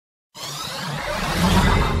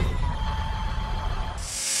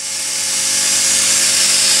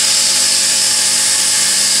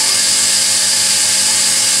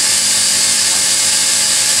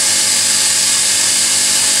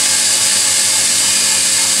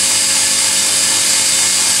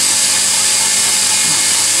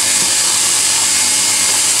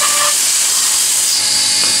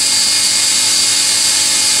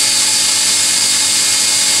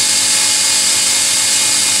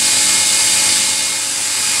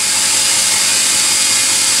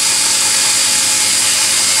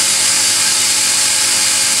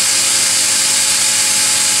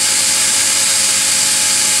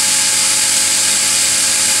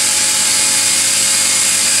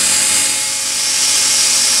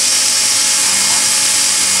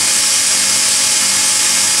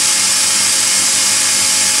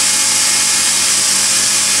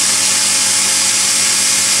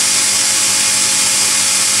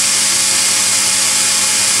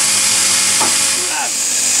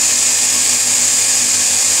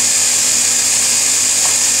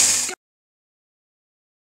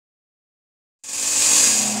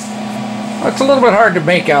It's a little bit hard to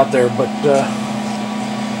make out there, but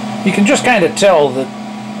you can just kind of tell that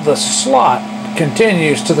the slot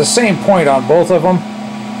continues to the same point on both of them,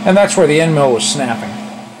 and that's where the end mill was snapping.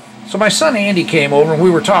 So my son Andy came over and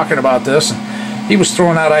we were talking about this, and he was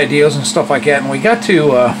throwing out ideas and stuff like that, and we got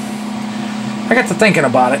to I got to thinking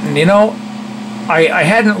about it, and you know, I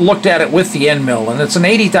hadn't looked at it with the end mill, and it's an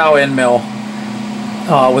 80 thou end mill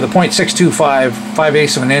with a .625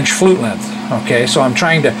 5/8 of an inch flute length. Okay, so I'm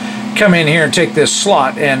trying to come in here and take this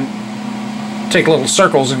slot and take little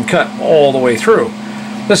circles and cut all the way through.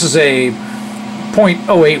 This is a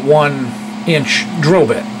 .081 inch drill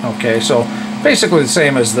bit. Okay, so basically the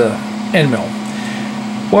same as the end mill.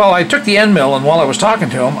 Well, I took the end mill, and while I was talking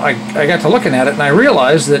to him, I got to looking at it, and I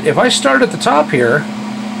realized that if I start at the top here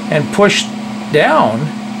and push down,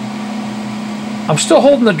 I'm still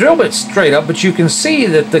holding the drill bit straight up, but you can see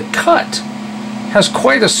that the cut has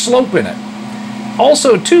quite a slope in it.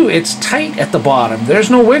 Also, too, it's tight at the bottom. There's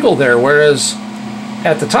no wiggle there, whereas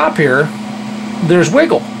at the top here, there's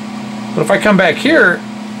wiggle. But if I come back here,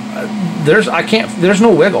 there's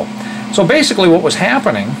no wiggle. So basically what was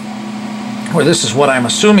happening, or this is what I'm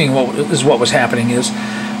assuming what was happening, is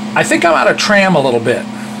I think I'm out of tram a little bit,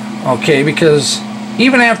 okay, because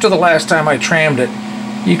even after the last time I trammed it,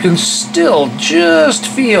 you can still just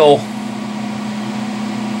feel,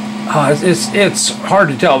 it's hard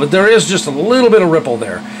to tell, but there is just a little bit of ripple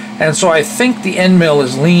there. And so I think the end mill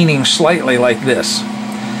is leaning slightly like this.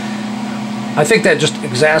 I think that just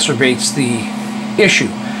exacerbates the issue.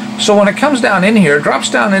 So when it comes down in here, it drops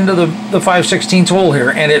down into the 5/16 hole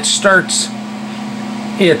here, and it starts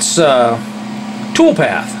its tool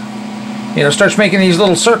path. You know, starts making these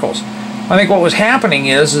little circles. I think what was happening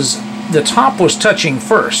is the top was touching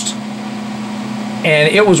first, and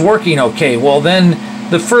it was working okay. Well, then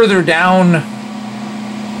the further down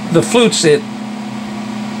the flutes it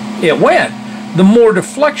went, the more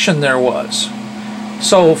deflection there was.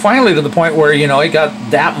 So finally, to the point where, you know, it got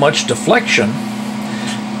that much deflection,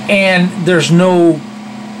 and there's no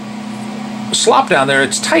slop down there.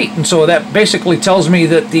 It's tight, and so that basically tells me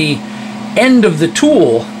that the end of the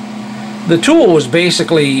tool was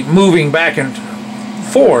basically moving back and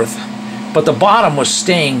forth, but the bottom was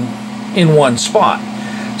staying in one spot.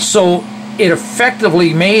 So it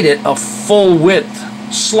effectively made it a full width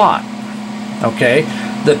slot. Okay,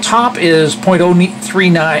 the top is the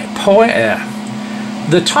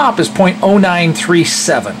top is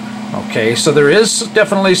 .0937. Okay, so there is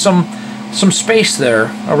definitely some space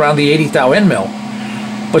there around the 80 thou end mill,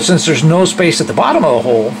 but since there's no space at the bottom of the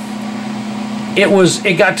hole,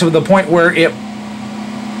 it got to the point where it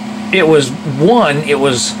was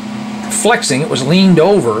flexing, it was leaned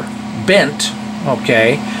over, bent,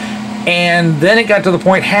 okay, and then it got to the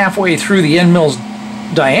point halfway through the end mill's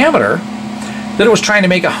diameter that it was trying to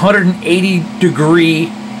make a 180-degree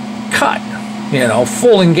cut, you know,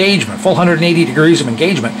 full engagement, full 180 degrees of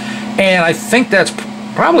engagement, and I think that's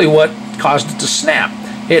probably what caused it to snap.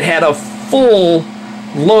 It had a full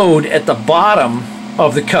load at the bottom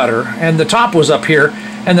of the cutter, and the top was up here,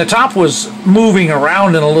 and the top was moving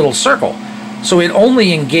around in a little circle. So it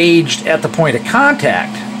only engaged at the point of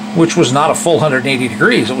contact, which was not a full 180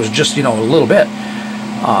 degrees. It was just, you know, a little bit.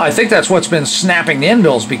 I think that's what's been snapping the end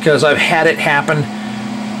mills, because I've had it happen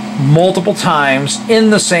multiple times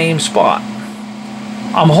in the same spot.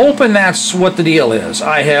 I'm hoping that's what the deal is.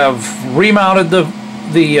 I have remounted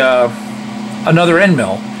another end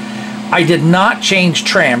mill. I did not change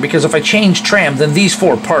tram, because if I change tram, then these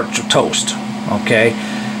four parts are toast. Okay,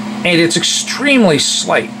 and it's extremely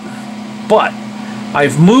slight, but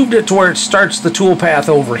I've moved it to where it starts the tool path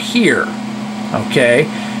over here. Okay,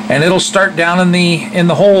 and it'll start down in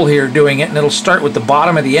the hole here doing it, and it'll start with the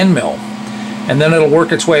bottom of the end mill, and then it'll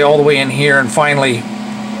work its way all the way in here and finally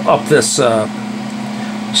up this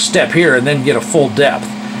step here, and then get a full depth.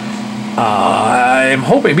 I'm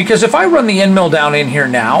hoping, because if I run the end mill down in here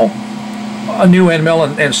now, a new end mill,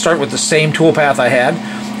 and start with the same tool path I had,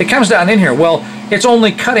 it comes down in here. Well, it's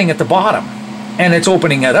only cutting at the bottom, and it's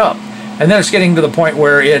opening it up, and then it's getting to the point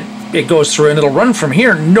where it goes through, and it'll run from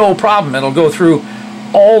here, no problem. It'll go through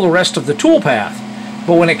all the rest of the tool path,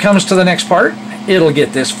 but when it comes to the next part, it'll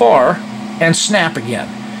get this far and snap again,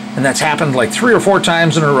 and that's happened like 3 or 4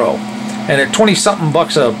 times in a row. And at 20-something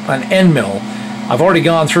bucks an end mill, I've already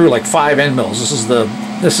gone through like 5 end mills. This is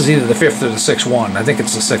either the 5th or the 6th one. I think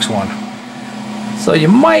it's the 6th one. So you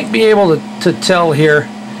might be able to tell here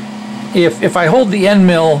if I hold the end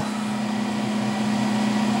mill.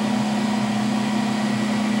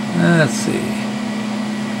 Let's see.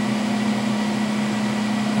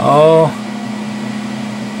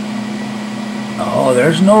 Oh,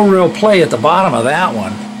 there's no real play at the bottom of that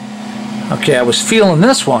one. Okay, I was feeling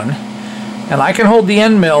this one, and I can hold the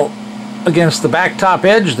end mill against the back top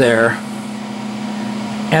edge there,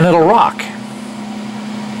 and it'll rock.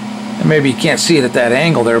 And maybe you can't see it at that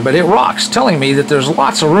angle there, but it rocks, telling me that there's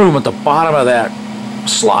lots of room at the bottom of that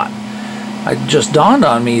slot. It just dawned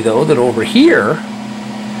on me, though, that over here,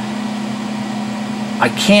 I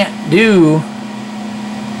can't do...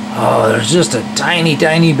 Oh, there's just a tiny,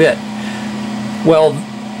 tiny bit. Well,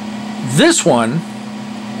 this one,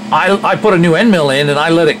 I put a new end mill in, and I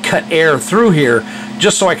let it cut air through here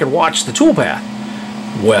just so I could watch the toolpath.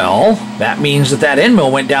 Well, that means that end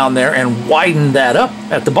mill went down there and widened that up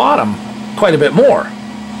at the bottom quite a bit more.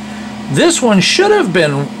 This one should have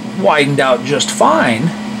been widened out just fine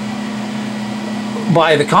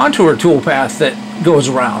by the contour toolpath that goes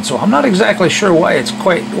around. So I'm not exactly sure why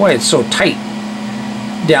it's so tight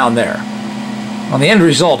down there. On the end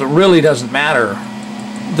result, it really doesn't matter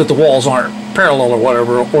that the walls aren't parallel or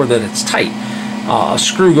whatever, or that it's tight. A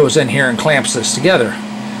screw goes in here and clamps this together.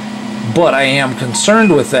 But I am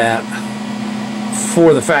concerned with that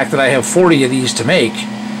for the fact that I have 40 of these to make,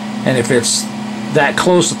 and if it's that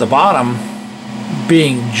close at the bottom,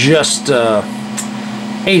 being just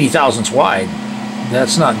 80 thousandths wide,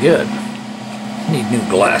 that's not good. Need new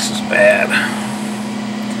glasses bad.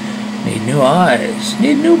 Need new eyes.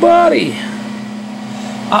 Need new body.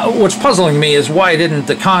 What's puzzling me is why didn't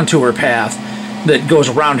the contour path that goes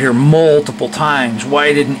around here multiple times,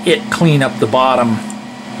 why didn't it clean up the bottom,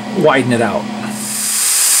 widen it out?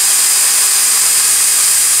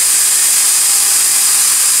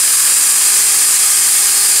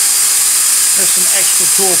 There's some extra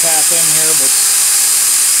tool path in here, but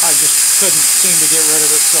I just couldn't seem to get rid of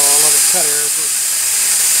it, so I'll let it cut air through.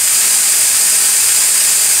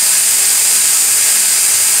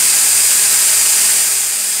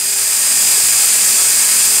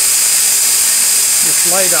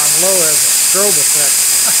 This light on low has a strobe effect.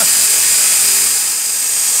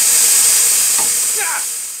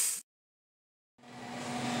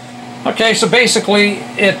 Okay, so basically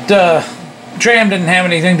tram didn't have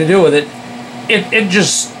anything to do with it.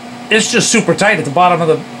 It's just super tight at the bottom of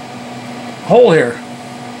the hole here.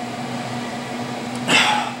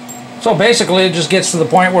 So basically it just gets to the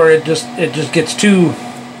point where it just gets too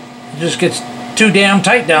damn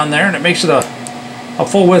tight down there, and it makes it a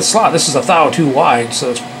full width slot. This is a thou too wide, so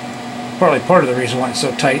it's probably part of the reason why it's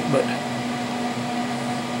so tight, but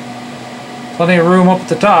plenty of room up at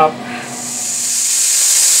the top.